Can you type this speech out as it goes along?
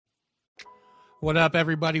What up,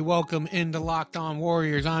 everybody? Welcome into Locked On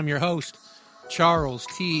Warriors. I'm your host, Charles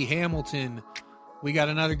T. Hamilton. We got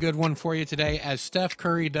another good one for you today as Steph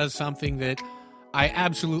Curry does something that I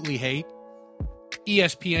absolutely hate.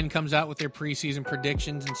 ESPN comes out with their preseason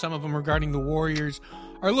predictions, and some of them regarding the Warriors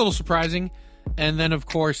are a little surprising. And then, of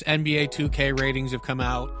course, NBA 2K ratings have come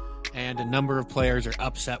out, and a number of players are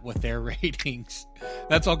upset with their ratings.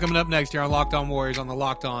 That's all coming up next here on Locked On Warriors on the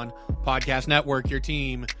Locked On Podcast Network, your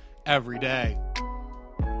team every day.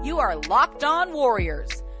 You are Locked On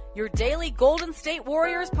Warriors, your daily Golden State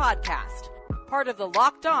Warriors podcast. Part of the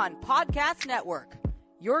Locked On Podcast Network,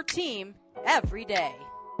 your team every day.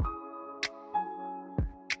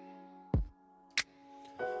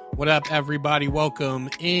 What up, everybody? Welcome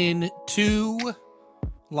into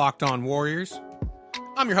Locked On Warriors.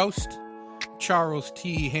 I'm your host, Charles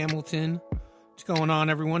T. Hamilton. What's going on,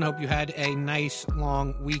 everyone? Hope you had a nice,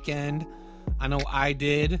 long weekend. I know I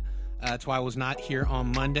did. That's why I was not here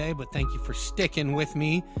on Monday, but thank you for sticking with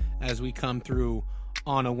me as we come through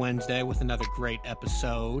on a Wednesday with another great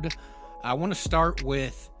episode. I want to start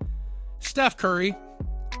with Steph Curry,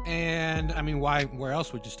 and I mean, where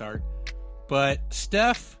else would you start? But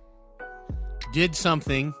Steph did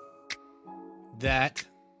something that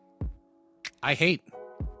I hate,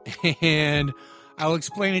 and I'll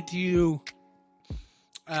explain it to you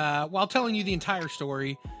while telling you the entire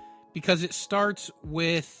story, because it starts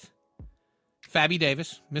with Fabby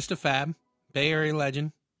Davis, Mr. Fab, Bay Area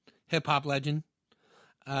legend, hip-hop legend,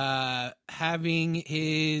 having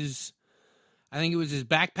his, I think it was his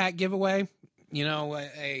backpack giveaway, you know, not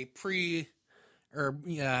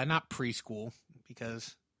preschool,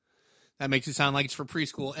 because that makes it sound like it's for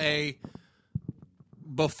preschool, a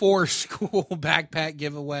before school backpack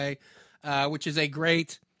giveaway, which is a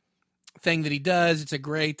great thing that he does. It's a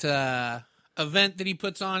great event that he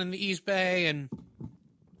puts on in the East Bay, and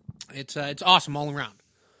it's awesome all around.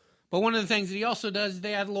 But one of the things that he also does is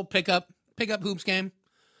they had a little pickup hoops game,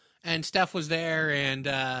 and Steph was there, and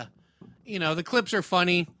the clips are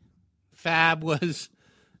funny. Fab was,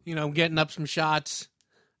 getting up some shots.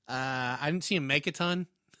 I didn't see him make a ton.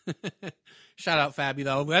 Shout out Fabby,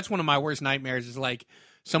 though. That's one of my worst nightmares, is like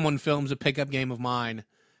someone films a pickup game of mine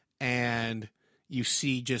and you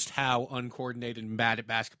see just how uncoordinated and bad at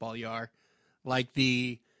basketball you are. Like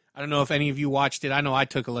I don't know if any of you watched it. I know I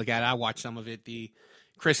took a look at it. I watched some of it. The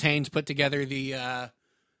Chris Haynes put together the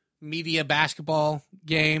media basketball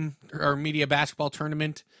game or media basketball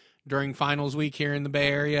tournament during finals week here in the Bay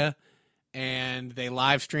Area, and they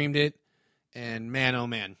live streamed it. And man, oh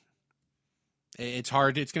man, it's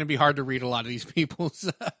hard. It's going to be hard to read a lot of these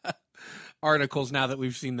people's articles now that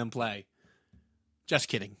we've seen them play. Just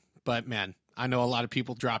kidding. But man, I know a lot of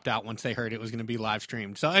people dropped out once they heard it was going to be live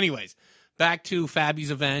streamed. So anyways, back to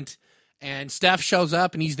Fabby's event, and Steph shows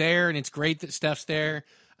up, and he's there, and it's great that Steph's there,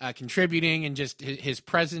 contributing, and just his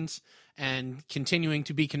presence and continuing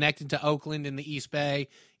to be connected to Oakland and the East Bay,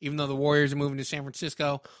 even though the Warriors are moving to San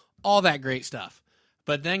Francisco, all that great stuff.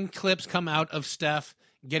 But then clips come out of Steph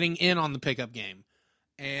getting in on the pickup game,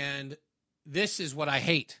 and this is what I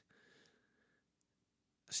hate.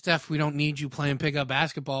 Steph, we don't need you playing pickup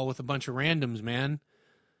basketball with a bunch of randoms, man.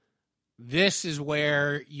 This is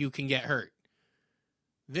where you can get hurt.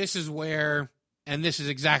 This is where, and this is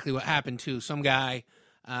exactly what happened too. Some guy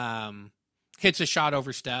hits a shot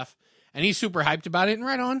over Steph, and he's super hyped about it, and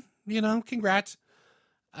right on, congrats.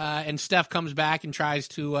 And Steph comes back and tries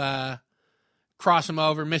to cross him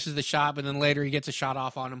over, misses the shot, but then later he gets a shot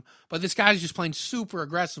off on him. But this guy's just playing super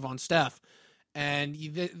aggressive on Steph, and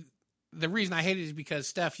the reason I hate it is because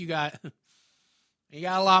Steph, you got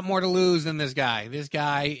a lot more to lose than this guy. This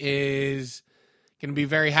guy is going to be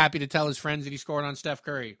very happy to tell his friends that he scored on Steph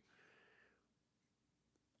Curry.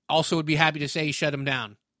 Also would be happy to say he shut him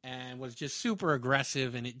down and was just super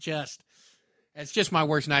aggressive, and it's just my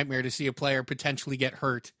worst nightmare to see a player potentially get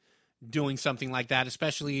hurt doing something like that,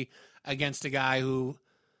 especially against a guy who,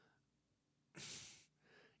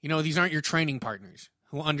 these aren't your training partners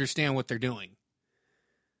who understand what they're doing.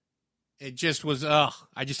 It just was, I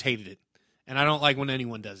just hated it. And I don't like when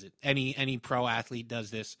anyone does it. Any pro athlete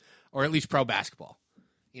does this, or at least pro basketball.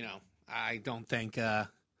 I don't think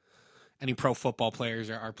any pro football players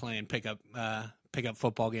are playing pickup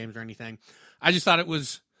football games or anything. I just thought it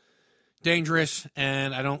was dangerous,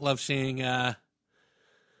 and I don't love seeing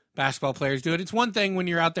basketball players do it. It's one thing when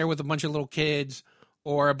you're out there with a bunch of little kids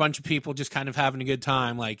or a bunch of people just kind of having a good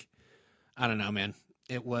time. Like, I don't know, man.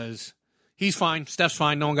 He's fine. Steph's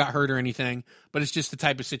fine. No one got hurt or anything. But it's just the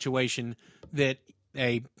type of situation that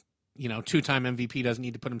a two-time MVP doesn't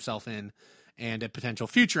need to put himself in. and a potential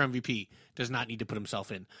future MVP does not need to put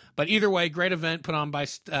himself in. But either way, great event put on by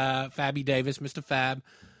Fabby Davis, Mr. Fab.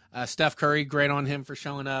 Steph Curry, great on him for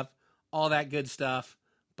showing up. All that good stuff.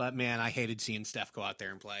 But, man, I hated seeing Steph go out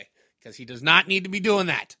there and play because he does not need to be doing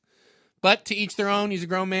that. But to each their own, he's a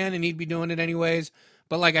grown man and he'd be doing it anyways.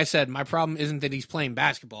 But like I said, my problem isn't that he's playing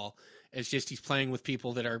basketball. It's just he's playing with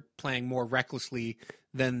people that are playing more recklessly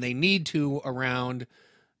than they need to around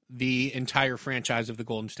the entire franchise of the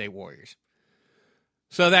Golden State Warriors.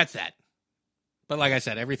 So that's that. But like I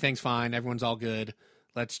said, everything's fine. Everyone's all good.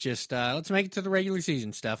 Let's just let's make it to the regular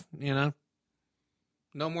season stuff, you know?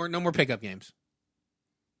 No more pickup games.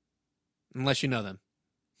 Unless you know them.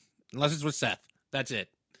 Unless it's with Seth. That's it.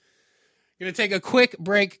 Going to take a quick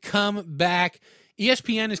break, come back.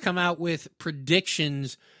 ESPN has come out with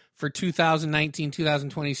predictions for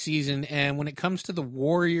 2019-2020 season, and when it comes to the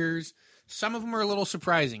Warriors, some of them are a little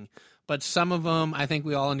surprising, but some of them I think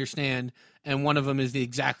we all understand, and one of them is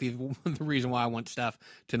exactly the reason why I want Steph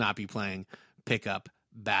to not be playing pickup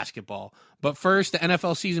basketball. But first, the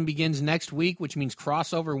NFL season begins next week, which means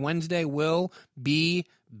Crossover Wednesday will be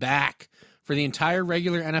back. For the entire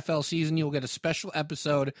regular NFL season, you'll get a special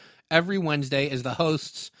episode every Wednesday as the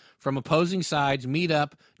hosts from opposing sides meet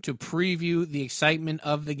up to preview the excitement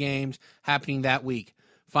of the games happening that week.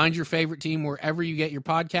 Find your favorite team wherever you get your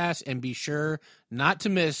podcasts and be sure not to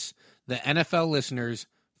miss the NFL listeners'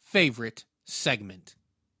 favorite segment.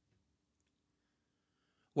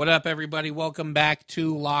 What up, everybody? Welcome back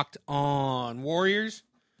to Locked On Warriors.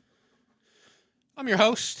 I'm your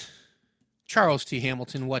host, Charles T.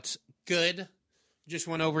 Hamilton. What's good? Just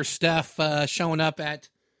went over Steph showing up at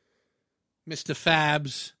Mr.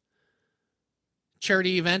 Fab's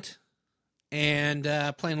charity event and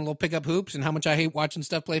playing a little pickup hoops and how much I hate watching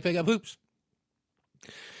Steph play pickup hoops.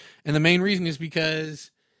 And the main reason is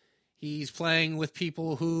because he's playing with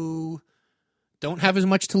people who don't have as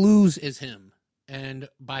much to lose as him. And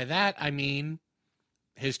by that, I mean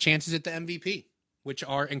his chances at the MVP, which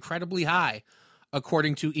are incredibly high,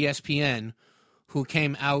 according to ESPN, who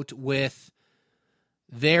came out with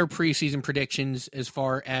their preseason predictions as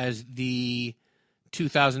far as the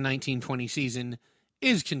 2019-20 season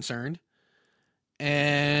is concerned.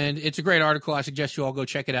 And it's a great article. I suggest you all go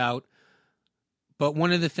check it out. But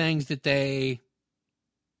one of the things that they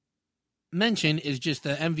mention is just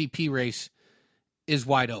the MVP race is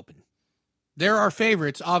wide open. There are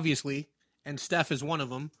favorites, obviously, and Steph is one of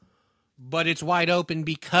them, but it's wide open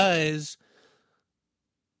because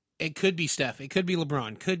it could be Steph, it could be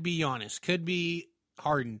LeBron, could be Giannis, could be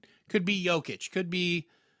Harden, could be Jokic, could be,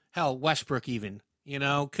 hell, Westbrook even, you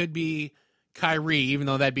know, could be Kyrie, even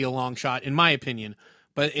though that'd be a long shot, in my opinion.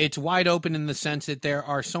 But it's wide open in the sense that there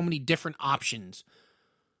are so many different options,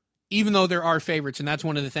 even though there are favorites, and that's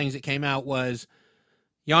one of the things that came out was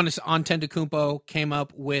Giannis Antetokounmpo came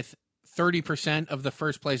up with 30% of the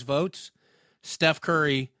first place votes. Steph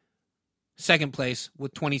Curry, second place,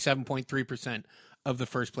 with 27.3% of the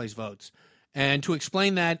first place votes. And to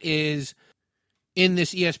explain that is, in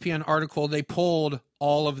this ESPN article, they polled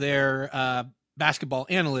all of their basketball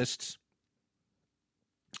analysts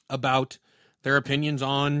about their opinions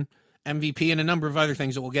on MVP and a number of other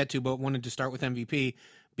things that we'll get to, but wanted to start with MVP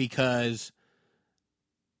because,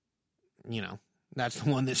 you know, that's the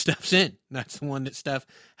one that Steph's in. That's the one that Steph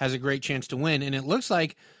has a great chance to win. And it looks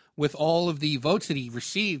like with all of the votes that he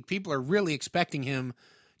received, people are really expecting him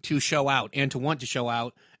to show out and to want to show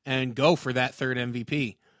out and go for that third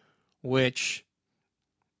MVP, which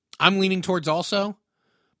I'm leaning towards also.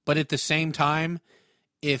 But at the same time,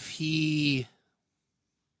 if he,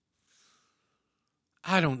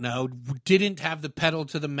 I don't know, didn't have the pedal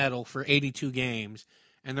to the metal for 82 games,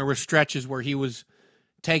 and there were stretches where he was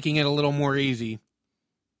taking it a little more easy,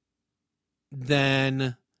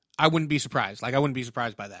 then I wouldn't be surprised. Like, I wouldn't be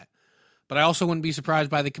surprised by that. But I also wouldn't be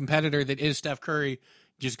surprised by the competitor that is Steph Curry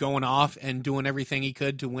just going off and doing everything he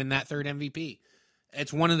could to win that third MVP.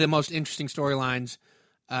 It's one of the most interesting storylines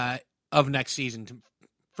of next season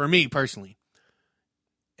for me personally.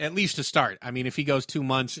 At least to start. I mean, if he goes 2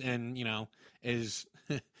 months and, you know, is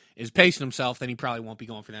pacing himself, then he probably won't be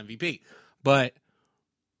going for the MVP. But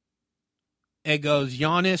it goes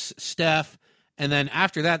Giannis, Steph, and then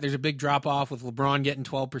after that, there's a big drop-off with LeBron getting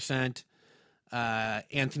 12%.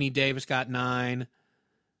 Anthony Davis got 9%.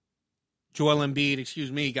 Joel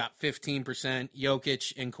Embiid, got 15%.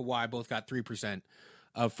 Jokic and Kawhi both got 3%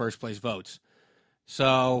 of first-place votes.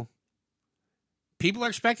 So people are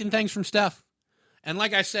expecting things from Steph. And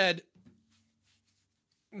like I said,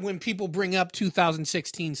 when people bring up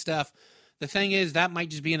 2016 stuff, the thing is that might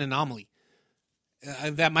just be an anomaly.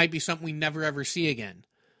 That might be something we never, ever see again.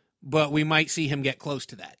 But we might see him get close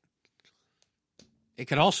to that. it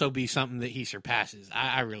could also be something that he surpasses.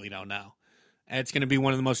 I really don't know. It's going to be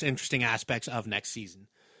one of the most interesting aspects of next season.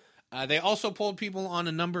 They also polled people on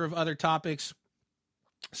a number of other topics,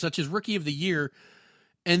 such as Rookie of the Year.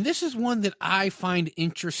 And this is one that I find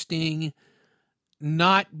interesting,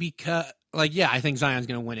 not because, I think Zion's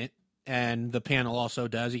going to win it. And the panel also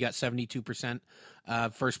does. He got 72%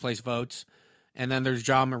 first place votes. And then there's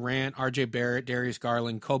John Morant, RJ Barrett, Darius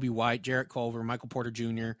Garland, Kobe White, Jarrett Culver, Michael Porter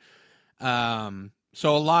Jr.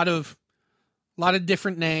 So a lot of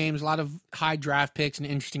different names, a lot of high draft picks and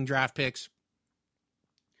interesting draft picks.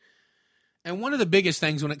 And one of the biggest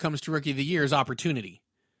things when it comes to Rookie of the Year is opportunity.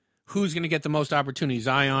 Who's going to get the most opportunity?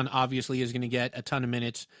 Zion obviously is going to get a ton of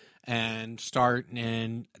minutes and start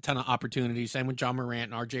and a ton of opportunities. Same with John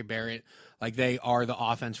Morant and RJ Barrett. They are the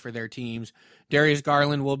offense for their teams. Darius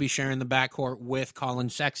Garland will be sharing the backcourt with Colin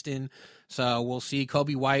Sexton. So we'll see.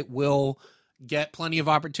 Kobe White will get plenty of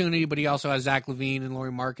opportunity, but he also has Zach LaVine and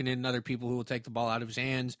Lauri Markkanen and other people who will take the ball out of his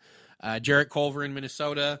hands. Jarrett Culver in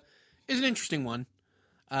Minnesota is an interesting one.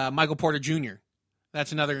 Michael Porter Jr.,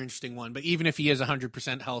 that's another interesting one. But even if he is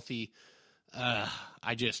 100% healthy, I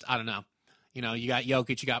don't know. You got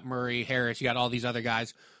Jokic, you got Murray, Harris, you got all these other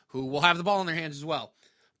guys who will have the ball in their hands as well.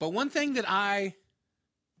 But one thing that I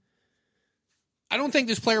don't think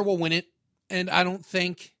this player will win it, and I don't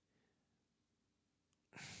think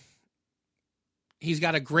he's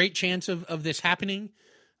got a great chance of this happening.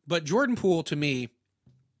 But Jordan Poole, to me,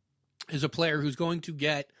 is a player who's going to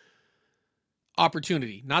get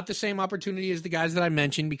opportunity. Not the same opportunity as the guys that I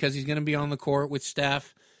mentioned, because he's going to be on the court with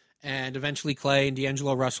Steph and eventually Clay and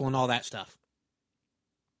D'Angelo Russell and all that stuff.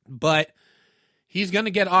 But he's going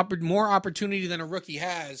to get more opportunity than a rookie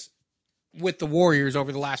has with the Warriors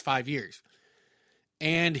over the last 5 years.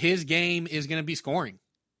 And his game is going to be scoring.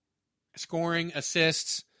 Scoring,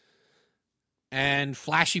 assists, and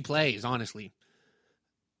flashy plays, honestly.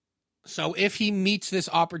 So if he meets this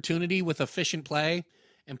opportunity with efficient play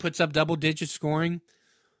and puts up double-digit scoring,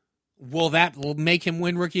 will that make him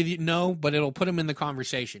win Rookie of the Year? No, but it'll put him in the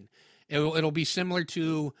conversation. It'll be similar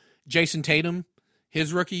to Jason Tatum,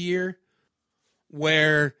 his rookie year,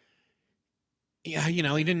 where he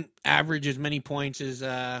didn't average as many points as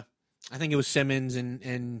I think it was Simmons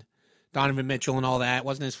and Donovan Mitchell and all that. It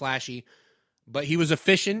wasn't as flashy, but he was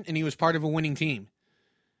efficient and he was part of a winning team.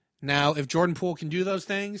 Now, if Jordan Poole can do those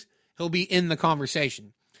things, he'll be in the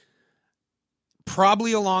conversation.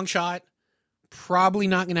 Probably a long shot, probably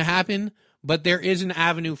not going to happen, but there is an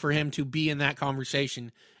avenue for him to be in that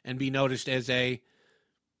conversation and be noticed as a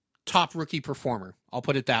top rookie performer. I'll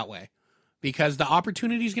put it that way, because the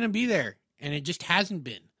opportunity is going to be there, and it just hasn't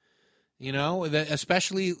been.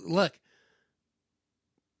 Especially, look,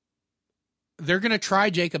 they're going to try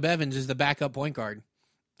Jacob Evans as the backup point guard.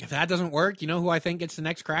 If that doesn't work, you know who I think gets the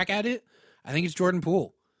next crack at it? I think it's Jordan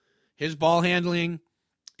Poole. His ball handling,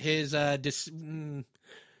 his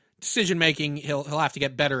decision-making, he'll have to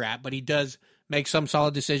get better at, but he does make some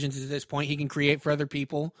solid decisions at this point. He can create for other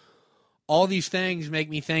people. All these things make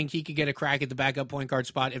me think he could get a crack at the backup point guard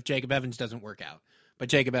spot if Jacob Evans doesn't work out. But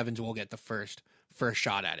Jacob Evans will get the first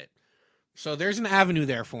shot at it. So there's an avenue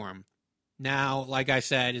there for him. Now, like I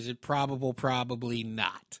said, is it probable? Probably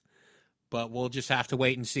not. But we'll just have to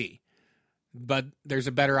wait and see. But there's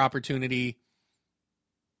a better opportunity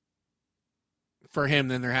for him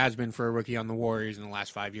than there has been for a rookie on the Warriors in the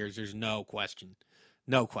last 5 years. There's no question.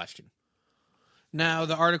 No question. Now,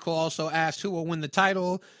 the article also asked who will win the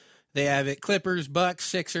title. They have it Clippers, Bucks,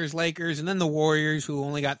 Sixers, Lakers, and then the Warriors, who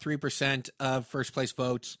only got 3% of first-place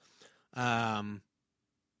votes,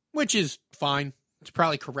 which is fine. It's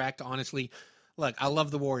probably correct, honestly. Look, I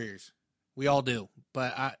love the Warriors. We all do.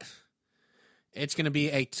 But it's going to be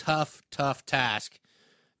a tough task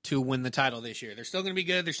to win the title this year. They're still going to be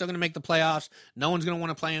good. They're still going to make the playoffs. No one's going to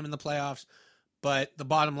want to play them in the playoffs. But the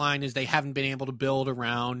bottom line is they haven't been able to build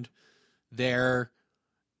around their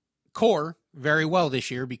core very well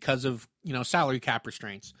this year because of, salary cap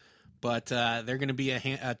restraints. But they're going to be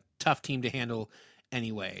a tough team to handle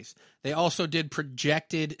anyways. They also did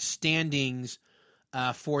projected standings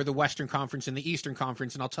for the Western Conference and the Eastern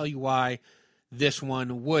Conference, and I'll tell you why this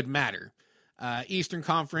one would matter. Eastern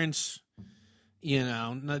Conference,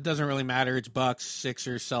 it doesn't really matter. It's Bucks,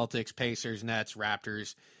 Sixers, Celtics, Pacers, Nets,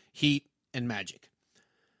 Raptors, Heat, and Magic.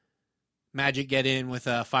 Magic get in with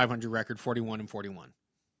a 500 record, 41-41.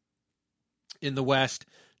 In the West,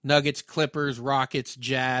 Nuggets, Clippers, Rockets,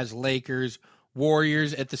 Jazz, Lakers,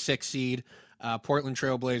 Warriors at the 6th seed, Portland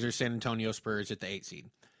Trailblazers, San Antonio Spurs at the 8th seed.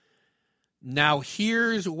 Now,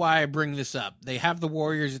 here's why I bring this up. They have the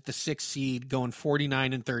Warriors at the 6th seed going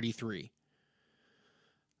 49-33.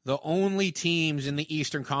 the only teams in the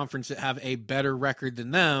Eastern Conference that have a better record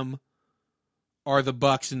than them are the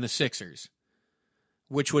Bucks and the Sixers,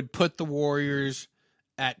 which would put the Warriors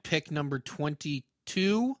at pick number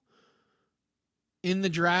 22 in the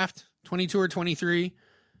draft, 22 or 23,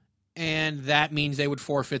 and that means they would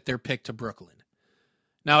forfeit their pick to Brooklyn.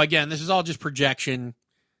 Now, again, this is all just projection.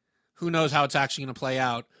 Who knows how it's actually going to play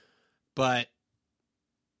out, but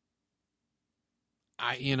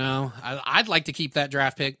I'd like to keep that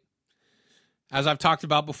draft pick. As I've talked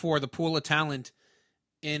about before, the pool of talent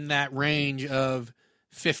in that range of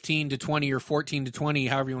 15 to 20 or 14 to 20,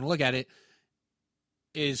 however you want to look at it,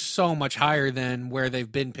 is so much higher than where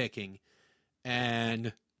they've been picking.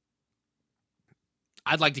 And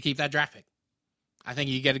I'd like to keep that draft pick. I think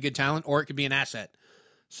you get a good talent, or it could be an asset.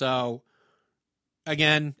 So,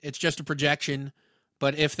 again, it's just a projection.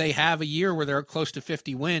 But if they have a year where they're close to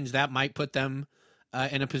 50 wins, that might put them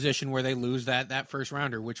in a position where they lose that first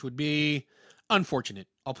rounder, which would be unfortunate.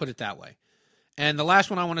 I'll put it that way. And the last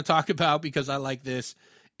one I want to talk about, because I like this,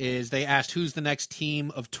 is they asked who's the next team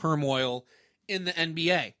of turmoil in the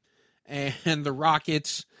NBA. And the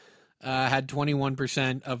Rockets had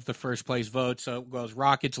 21% of the first place vote. So it goes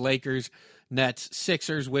Rockets, Lakers, Nets,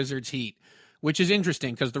 Sixers, Wizards, Heat, which is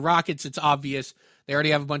interesting because the Rockets, it's obvious. They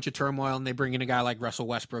already have a bunch of turmoil, and they bring in a guy like Russell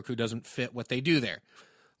Westbrook who doesn't fit what they do there.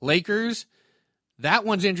 Lakers, that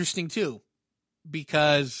one's interesting too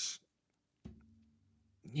because,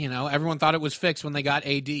 everyone thought it was fixed when they got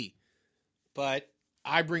AD. But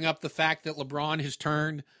I bring up the fact that LeBron has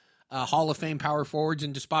turned Hall of Fame power forwards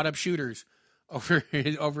into spot-up shooters over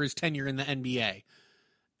his tenure in the NBA.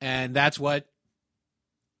 And that's what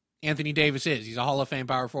Anthony Davis is. He's a Hall of Fame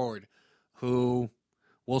power forward who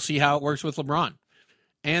we'll see how it works with LeBron.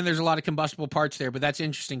 And there's a lot of combustible parts there, but that's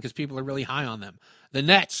interesting because people are really high on them. The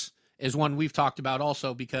Nets is one we've talked about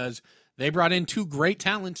also because they brought in two great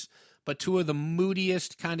talents, but two of the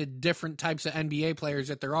moodiest kind of different types of NBA players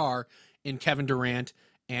that there are in Kevin Durant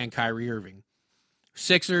and Kyrie Irving.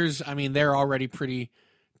 Sixers, they're already pretty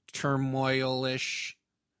turmoil-ish.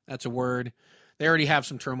 That's a word. They already have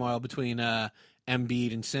some turmoil between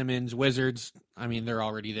Embiid and Simmons. Wizards, they're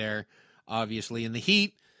already there, obviously. And the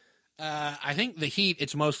Heat, I think the Heat,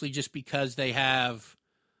 it's mostly just because they have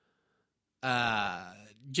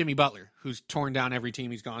Jimmy Butler, who's torn down every team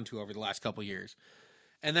he's gone to over the last couple years.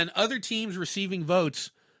 And then other teams receiving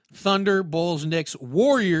votes, Thunder, Bulls, Knicks,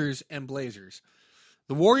 Warriors, and Blazers.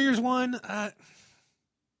 The Warriors one, I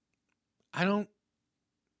don't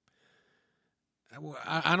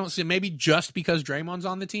see, maybe just because Draymond's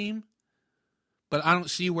on the team, but I don't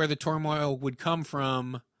see where the turmoil would come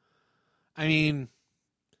from. D'Angelo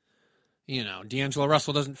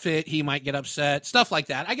Russell doesn't fit. He might get upset. Stuff like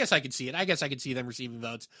that. I guess I could see it. I guess I could see them receiving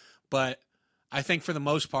votes. But I think for the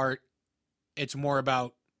most part, it's more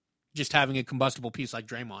about just having a combustible piece like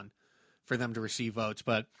Draymond for them to receive votes.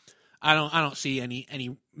 But I don't see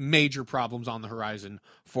any major problems on the horizon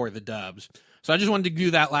for the Dubs. So I just wanted to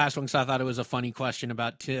do that last one because I thought it was a funny question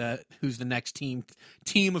about who's the next team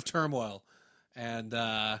of turmoil. And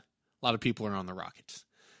a lot of people are on the Rockets.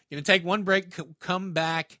 Going to take one break, come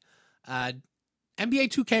back. NBA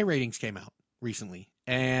 2K ratings came out recently.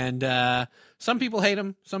 And some people hate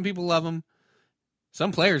them. Some people love them.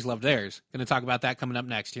 Some players love theirs. Going to talk about that coming up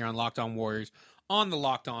next here on Locked On Warriors on the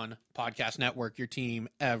Locked On Podcast Network, your team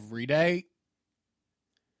every day.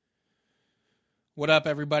 What up,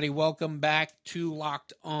 everybody? Welcome back to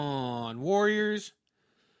Locked On Warriors.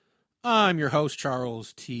 I'm your host,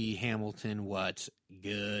 Charles T. Hamilton. What's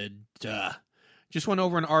good? Just went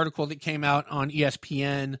over an article that came out on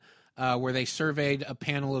ESPN where they surveyed a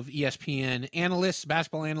panel of ESPN analysts,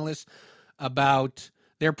 basketball analysts, about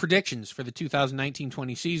their predictions for the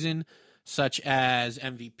 2019-20 season, such as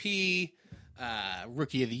MVP,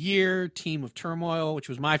 Rookie of the Year, Team of Turmoil, which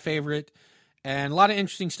was my favorite, and a lot of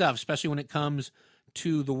interesting stuff, especially when it comes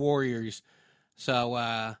to the Warriors. So,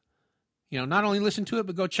 not only listen to it,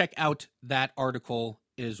 but go check out that article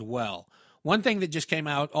as well. One thing that just came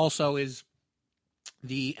out also is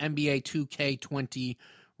the NBA 2K20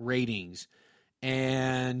 ratings.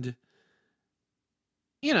 And,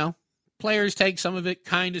 players take some of it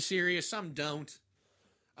kind of serious, some don't.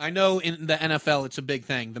 I know in the NFL it's a big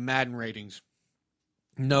thing, the Madden ratings.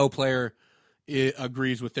 No player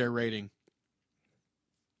agrees with their rating.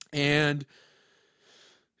 And,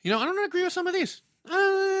 I don't agree with some of these.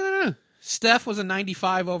 Steph was a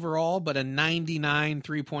 95 overall, but a 99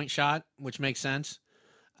 three-point shot, which makes sense.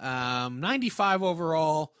 95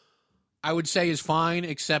 overall, I would say is fine,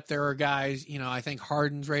 except there are guys, I think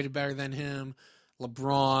Harden's rated better than him,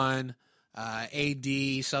 LeBron,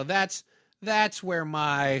 AD. So that's where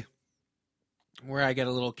my where I get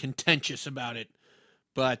a little contentious about it.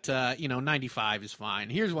 But, 95 is fine.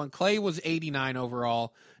 Here's one. Clay was 89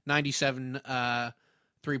 overall, 97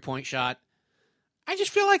 three-point shot. I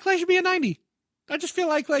just feel like Clay should be a 90. I just feel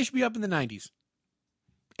like Clay should be up in the 90s.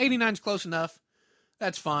 89 is close enough.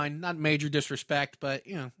 That's fine. Not major disrespect, but,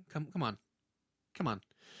 come on. Come on.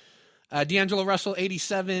 D'Angelo Russell,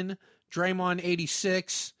 87. Draymond,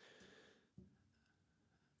 86.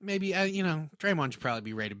 Maybe, Draymond should probably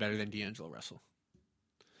be rated better than D'Angelo Russell.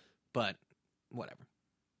 But, whatever.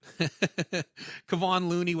 Kevon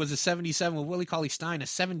Looney was a 77 with Willie Cauley-Stein, a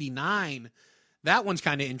 79. That one's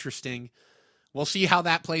kind of interesting. We'll see how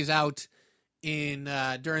that plays out during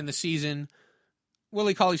the season.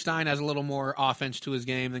 Willie Cauley-Stein has a little more offense to his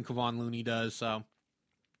game than Kevon Looney does, so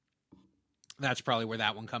that's probably where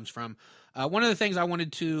that one comes from. One of the things I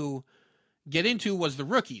wanted to get into was the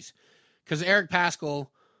rookies, because Eric Paschall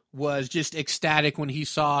was just ecstatic when he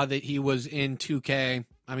saw that he was in 2K.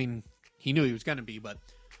 I mean, he knew he was going to be, but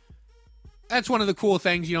that's one of the cool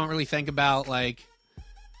things you don't really think about. Like,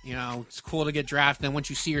 it's cool to get drafted. Then once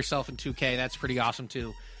you see yourself in 2K, that's pretty awesome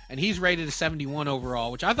too. And he's rated a 71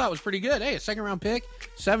 overall, which I thought was pretty good. Hey, a second-round pick,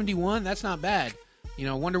 71, that's not bad.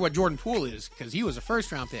 Wonder what Jordan Poole is, because he was a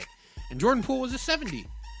first-round pick. And Jordan Poole was a 70.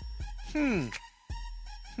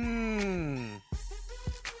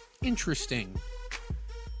 Interesting.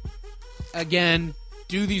 Again,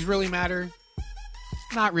 do these really matter?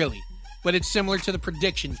 Not really. But it's similar to the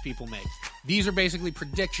predictions people make. These are basically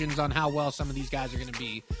predictions on how well some of these guys are going to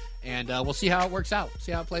be. And we'll see how it works out.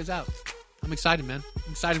 See how it plays out. I'm excited, man.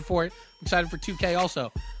 I'm excited for it. I'm excited for 2K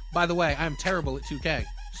also. By the way, I'm terrible at 2K.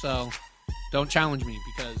 So don't challenge me,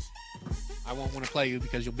 because I won't want to play you,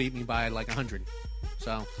 because you'll beat me by like 100.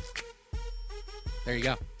 So there you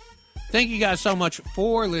go. Thank you guys so much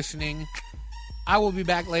for listening. I will be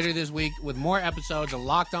back later this week with more episodes of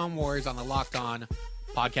Locked On Warriors on the Locked On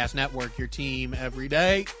Podcast Network, your team every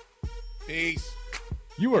day. Peace.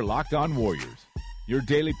 You are Locked On Warriors, your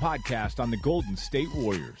daily podcast on the Golden State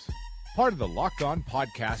Warriors. Part of the Locked On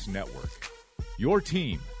Podcast Network, your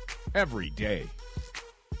team every day.